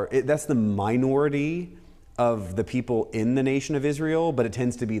that's the minority of the people in the nation of Israel, but it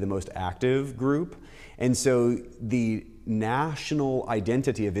tends to be the most active group. And so the national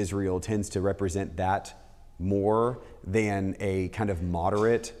identity of Israel tends to represent that more than a kind of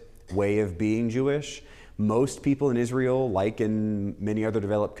moderate way of being Jewish. Most people in Israel, like in many other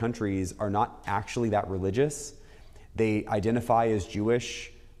developed countries, are not actually that religious. They identify as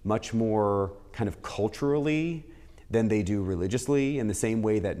Jewish much more kind of culturally than they do religiously, in the same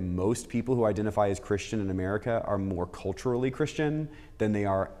way that most people who identify as Christian in America are more culturally Christian than they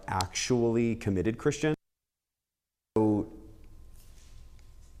are actually committed Christian. So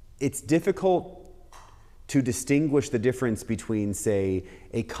it's difficult to distinguish the difference between, say,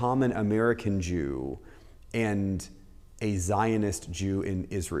 a common American Jew and a Zionist Jew in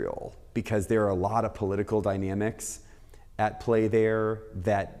Israel, because there are a lot of political dynamics at play there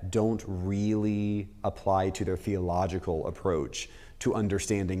that don't really apply to their theological approach to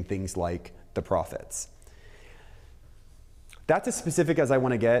understanding things like the prophets. That's as specific as I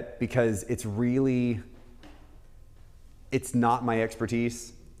want to get, because it's not my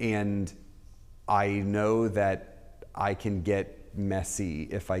expertise, And I know that I can get messy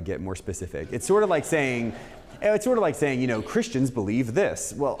if I get more specific. It's sort of like saying, Christians believe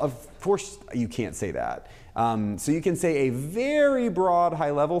this. Well, of course you can't say that. So you can say a very broad,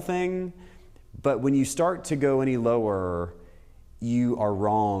 high-level thing, but when you start to go any lower, you are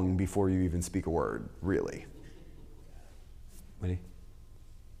wrong before you even speak a word, really. Ready?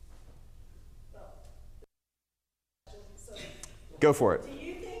 Go for it. Do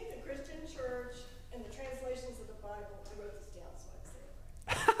you think the Christian church and the translations of the Bible, I wrote this down so I can say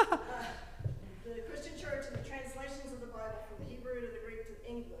it right. The Christian church and the translations of the Bible from the Hebrew to the Greek to the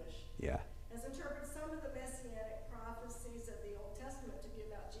English Yeah. has interpreted some of the messianic prophecies of the Old Testament to be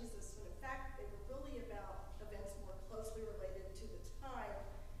about Jesus, when in fact they were really about events more closely related to the time.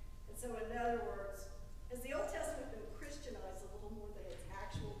 And so in other words, has the Old Testament been Christianized a little more than its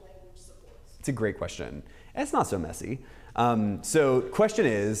actual language supports? It's a great question. It's not so messy. So question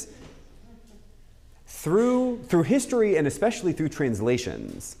is, through history and especially through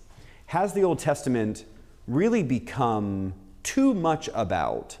translations, has the Old Testament really become too much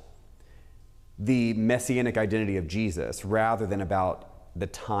about the messianic identity of Jesus rather than about the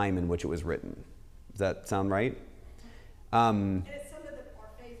time in which it was written? Does that sound right? And it's some of our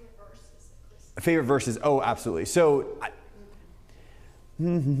favorite verses. Favorite verses? Oh, absolutely. So,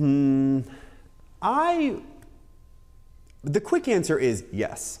 the quick answer is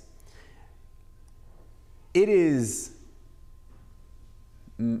yes. It is.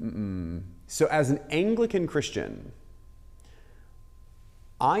 So, as an Anglican Christian,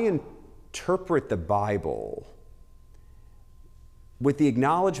 I interpret the Bible with the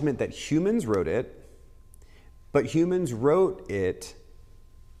acknowledgement that humans wrote it, but humans wrote it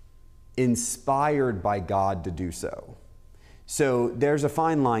inspired by God to do so. So there's a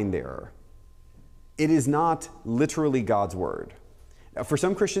fine line there. It is not literally God's word. Now, for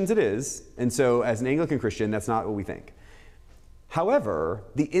some Christians it is, and so as an Anglican Christian, that's not what we think. However,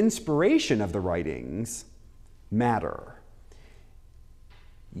 the inspiration of the writings matter.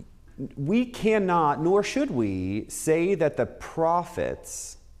 We cannot, nor should we, say that the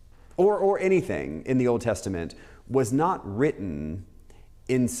prophets or anything in the Old Testament was not written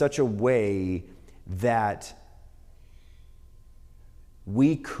in such a way that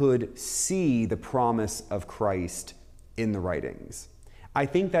we could see the promise of Christ in the writings. I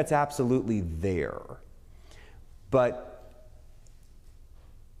think that's absolutely there. But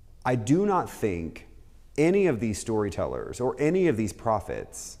I do not think any of these storytellers or any of these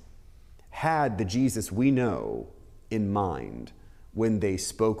prophets had the Jesus we know in mind when they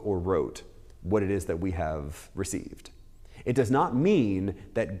spoke or wrote what it is that we have received. It does not mean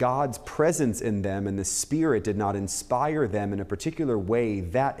that God's presence in them and the Spirit did not inspire them in a particular way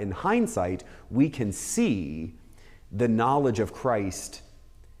that, in hindsight, we can see the knowledge of Christ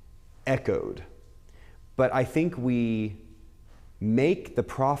echoed. But I think we make the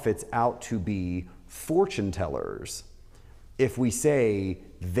prophets out to be fortune tellers if we say,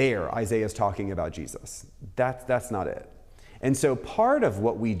 there, Isaiah's talking about Jesus. That's not it. And so part of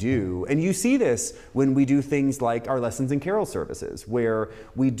what we do, and you see this when we do things like our lessons and carol services, where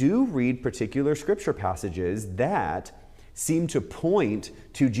we do read particular scripture passages that seem to point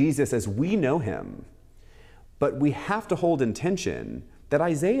to Jesus as we know him. But we have to hold in tension that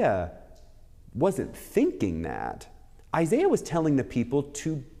Isaiah wasn't thinking that. Isaiah was telling the people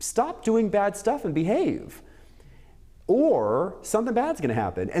to stop doing bad stuff and behave, or something bad's going to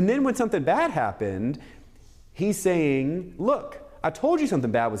happen. And then when something bad happened, he's saying, look, I told you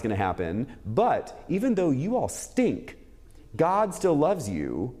something bad was going to happen, but even though you all stink, God still loves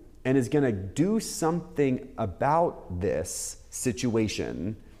you and is going to do something about this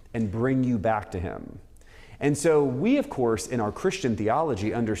situation and bring you back to him. And so we, of course, in our Christian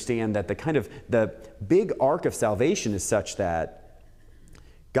theology understand that the big arc of salvation is such that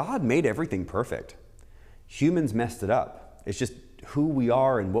God made everything perfect. Humans messed it up. It's just who we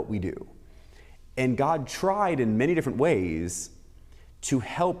are and what we do. And God tried in many different ways to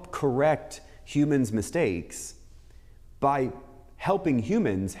help correct humans' mistakes by helping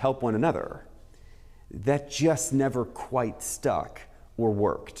humans help one another. That just never quite stuck or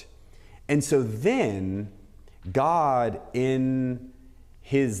worked. And so then God, in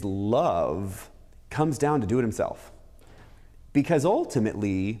his love, comes down to do it himself. Because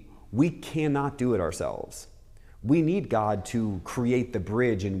ultimately, we cannot do it ourselves. We need God to create the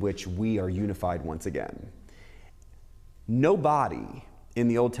bridge in which we are unified once again. Nobody in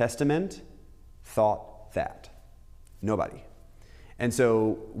the Old Testament thought that. Nobody. And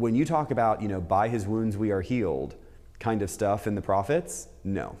so when you talk about, by his wounds we are healed kind of stuff in the prophets,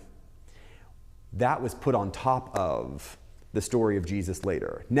 no. That was put on top of the story of Jesus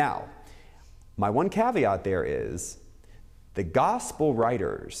later. Now, my one caveat there is the gospel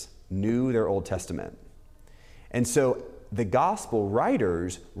writers knew their Old Testament. And so the gospel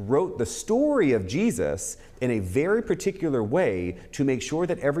writers wrote the story of Jesus in a very particular way to make sure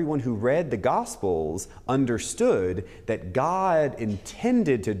that everyone who read the gospels understood that God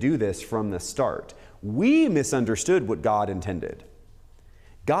intended to do this from the start. We misunderstood what God intended.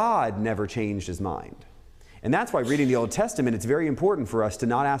 God never changed his mind. And that's why reading the Old Testament, it's very important for us to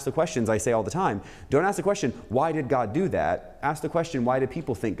not ask the questions I say all the time. Don't ask the question, why did God do that? Ask the question, why do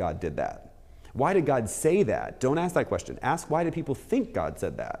people think God did that? Why did God say that? Don't ask that question. Ask, why do people think God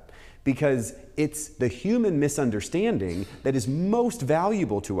said that? Because it's the human misunderstanding that is most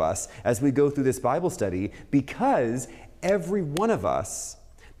valuable to us as we go through this Bible study, because every one of us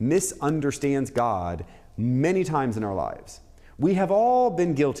misunderstands God many times in our lives. We have all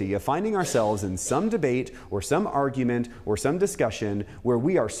been guilty of finding ourselves in some debate or some argument or some discussion where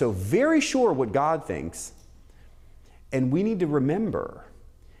we are so very sure what God thinks, and we need to remember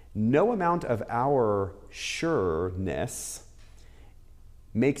no amount of our sureness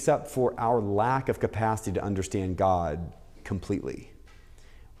makes up for our lack of capacity to understand God completely.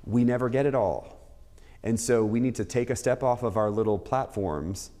 We never get it all. And so we need to take a step off of our little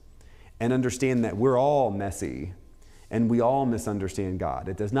platforms and understand that we're all messy and we all misunderstand God.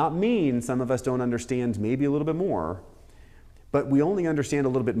 It does not mean some of us don't understand maybe a little bit more, but we only understand a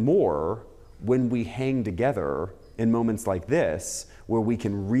little bit more when we hang together in moments like this, where we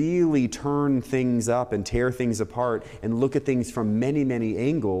can really turn things up and tear things apart and look at things from many, many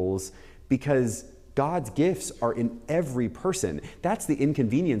angles, because God's gifts are in every person. That's the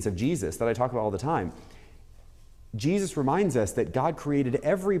inconvenience of Jesus that I talk about all the time. Jesus reminds us that God created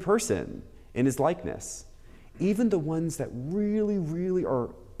every person in his likeness, even the ones that really, really are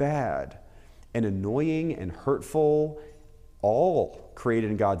bad and annoying and hurtful, all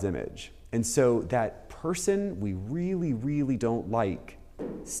created in God's image. And so that person we really, really don't like,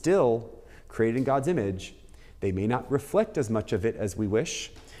 still created in God's image. They may not reflect as much of it as we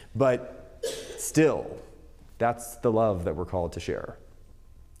wish, but still, that's the love that we're called to share.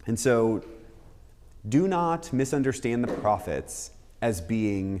 And so do not misunderstand the prophets as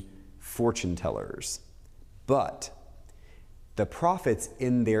being fortune tellers, but the prophets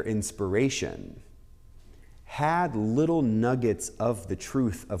in their inspiration had little nuggets of the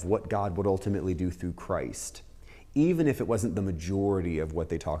truth of what God would ultimately do through Christ, even if it wasn't the majority of what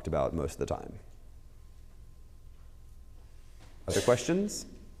they talked about most of the time. Other questions?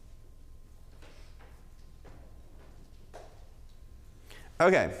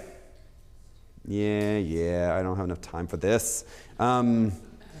 Okay. Yeah, I don't have enough time for this.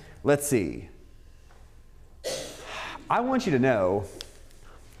 Let's see. I want you to know,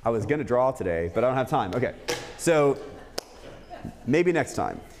 I was going to draw today, but I don't have time. Okay, so maybe next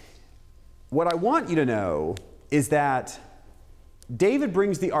time. What I want you to know is that David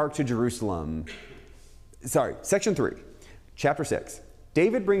brings the ark to Jerusalem. Section 3, chapter 6.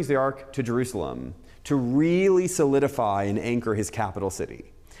 David brings the ark to Jerusalem to really solidify and anchor his capital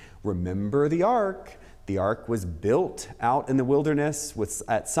city. Remember the ark. The ark was built out in the wilderness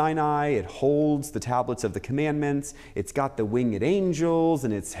at Sinai. It holds the tablets of the commandments. It's got the winged angels,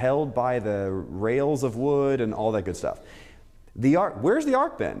 and it's held by the rails of wood and all that good stuff. The ark, where's the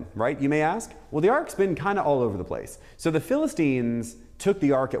ark been, right? You may ask. Well, the ark's been kind of all over the place. So the Philistines took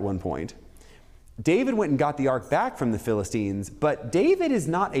the ark at one point. David went and got the ark back from the Philistines, but David is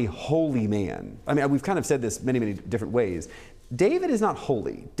not a holy man. I mean, we've kind of said this many, many different ways. David is not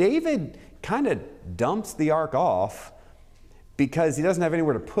holy. David kind of dumps the ark off because he doesn't have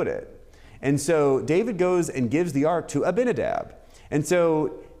anywhere to put it. And so David goes and gives the ark to Abinadab. And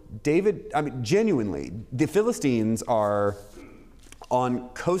so genuinely, the Philistines are on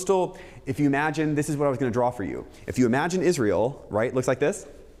coastal. If you imagine, this is what I was going to draw for you. If you imagine Israel, right, looks like this.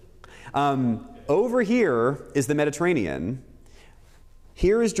 Over here is the Mediterranean.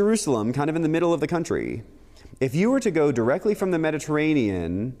 Here is Jerusalem, kind of in the middle of the country. If you were to go directly from the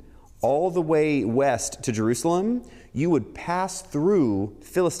Mediterranean all the way west to Jerusalem, you would pass through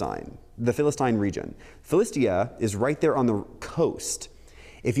the Philistine region. Philistia is right there on the coast.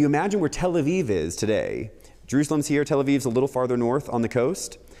 If you imagine where Tel Aviv is today, Jerusalem's here, Tel Aviv's a little farther north on the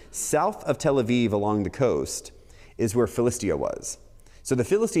coast. South of Tel Aviv along the coast is where Philistia was. So the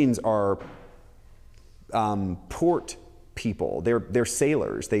Philistines are port people. They're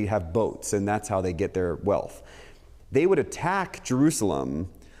sailors. They have boats, and that's how they get their wealth. They would attack Jerusalem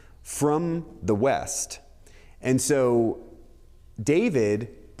from the west. And so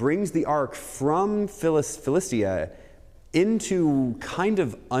David brings the ark from Philistia into kind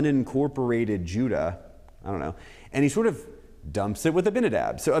of unincorporated Judah. I don't know. And he sort of dumps it with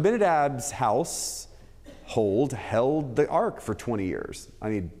Abinadab. So Abinadab's household held the ark for 20 years. I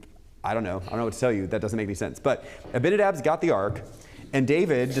mean, I don't know what to tell you. That doesn't make any sense. But Abinadab's got the ark, and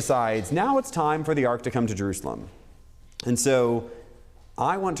David decides now it's time for the ark to come to Jerusalem. And so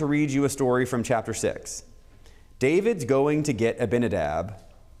I want to read you a story from chapter 6. David's going to get Abinadab,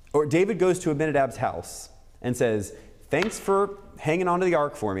 or David goes to Abinadab's house and says, thanks for hanging on to the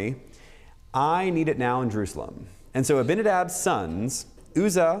ark for me. I need it now in Jerusalem. And so Abinadab's sons,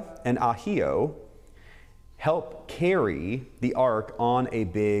 Uzzah and Ahio, help carry the ark on a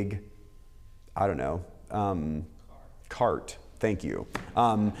big, cart. Thank you.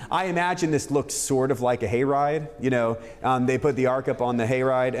 I imagine this looked sort of like a hayride. They put the ark up on the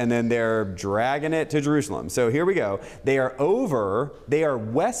hayride and then they're dragging it to Jerusalem. So here we go. They are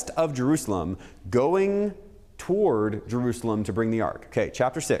west of Jerusalem, going toward Jerusalem to bring the ark. Okay,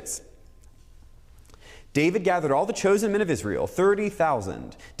 chapter 6. David gathered all the chosen men of Israel,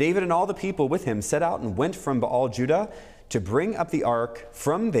 30,000. David and all the people with him set out and went from Baal Judah to bring up the ark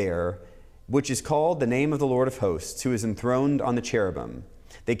from there, which is called the name of the Lord of hosts, who is enthroned on the cherubim.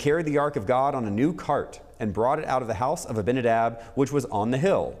 They carried the ark of God on a new cart and brought it out of the house of Abinadab, which was on the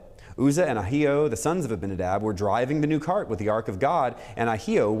hill. Uzzah and Ahio, the sons of Abinadab, were driving the new cart with the ark of God, and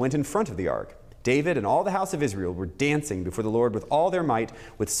Ahio went in front of the ark. David and all the house of Israel were dancing before the Lord with all their might,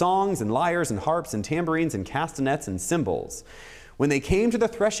 with songs and lyres and harps and tambourines and castanets and cymbals. When they came to the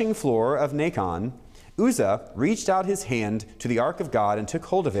threshing floor of Nacon, Uzzah reached out his hand to the ark of God and took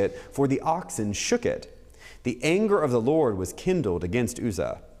hold of it, for the oxen shook it. The anger of the Lord was kindled against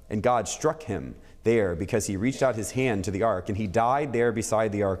Uzzah, and God struck him there because he reached out his hand to the ark, and he died there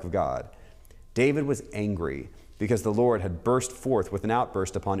beside the ark of God. David was angry because the Lord had burst forth with an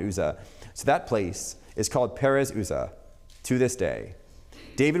outburst upon Uzzah. So that place is called Perez Uzzah to this day.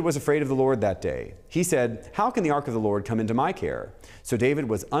 David was afraid of the Lord that day. He said, how can the ark of the Lord come into my care? So David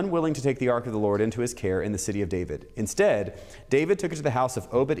was unwilling to take the ark of the Lord into his care in the city of David. Instead, David took it to the house of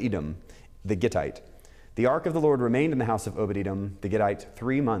Obed-Edom, the Gittite. The ark of the Lord remained in the house of Obed-Edom, the Gittite,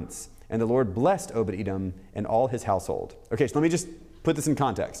 3 months, and the Lord blessed Obed-Edom and all his household. Okay, so let me just put this in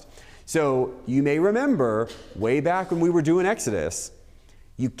context. So you may remember way back when we were doing Exodus,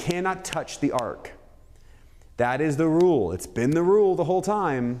 you cannot touch the ark. That is the rule. It's been the rule the whole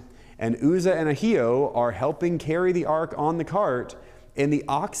time. And Uzzah and Ahio are helping carry the ark on the cart, and the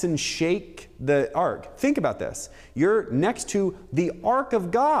oxen shake the ark. Think about this. You're next to the ark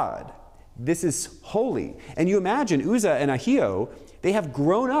of God. This is holy. And you imagine Uzzah and Ahio, they have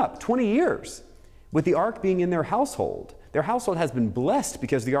grown up 20 years with the ark being in their household. Their household has been blessed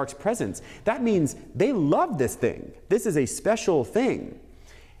because of the ark's presence. That means they love this thing. This is a special thing.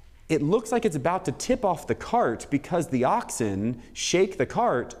 It looks like it's about to tip off the cart because the oxen shake the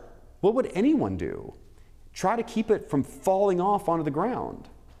cart. What would anyone do? Try to keep it from falling off onto the ground.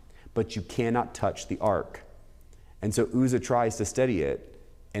 But you cannot touch the ark. And so Uzzah tries to steady it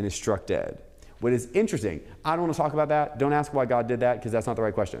and is struck dead. What is interesting, I don't want to talk about that. Don't ask why God did that, because that's not the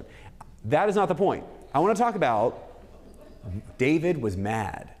right question. That is not the point. I want to talk about David was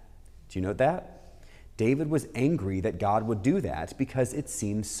mad. Do you note that? David was angry that God would do that because it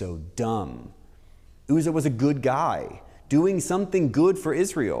seemed so dumb. Uzzah was a good guy, doing something good for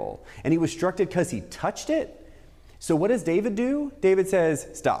Israel, and he was struck dead because he touched it. So what does David do? David says,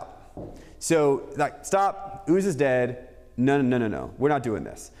 stop. So, stop, Uzzah's dead. No, we're not doing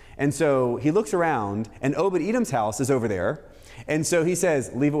this. And so he looks around, and Obed-Edom's house is over there, and so he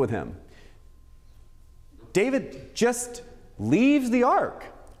says, leave it with him. David just leaves the ark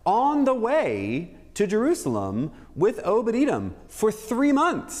on the way to Jerusalem with Obed-Edom for 3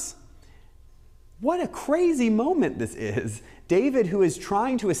 months. What a crazy moment this is. David, who is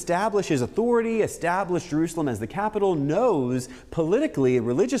trying to establish his authority, establish Jerusalem as the capital, knows politically and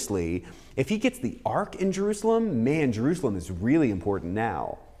religiously, if he gets the ark in Jerusalem, man, Jerusalem is really important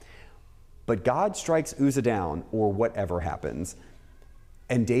now. But God strikes Uzzah down, or whatever happens,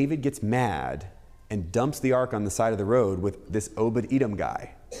 and David gets mad and dumps the ark on the side of the road with this Obed-Edom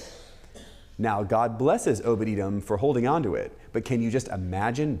guy. Now, God blesses Obed-Edom for holding on to it, but can you just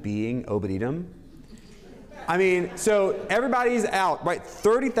imagine being Obed-Edom? I mean, so everybody's out, right?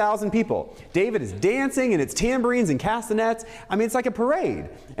 30,000 people. David is dancing, and it's tambourines and castanets. I mean, it's like a parade.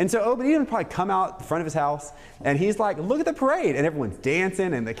 And so Obed-Edom probably come out the front of his house, and he's like, look at the parade. And everyone's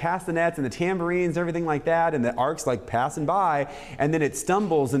dancing, and the castanets and the tambourines, everything like that, and the ark's like passing by, and then it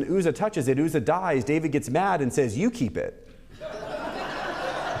stumbles, and Uzzah touches it. Uzzah dies. David gets mad and says, you keep it.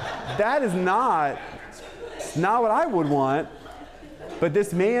 That is not what I would want. But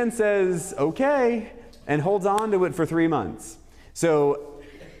this man says, okay, and holds on to it for 3 months. So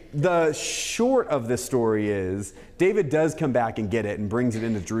the short of this story is David does come back and get it and brings it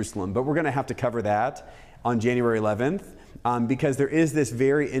into Jerusalem, but we're going to have to cover that on January 11th because there is this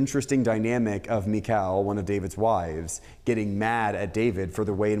very interesting dynamic of Michal, one of David's wives, getting mad at David for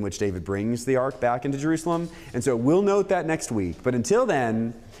the way in which David brings the ark back into Jerusalem. And so we'll note that next week. But until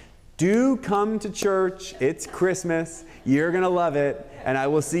then, do come to church. It's Christmas. You're going to love it. And I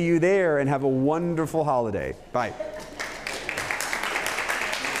will see you there and have a wonderful holiday. Bye.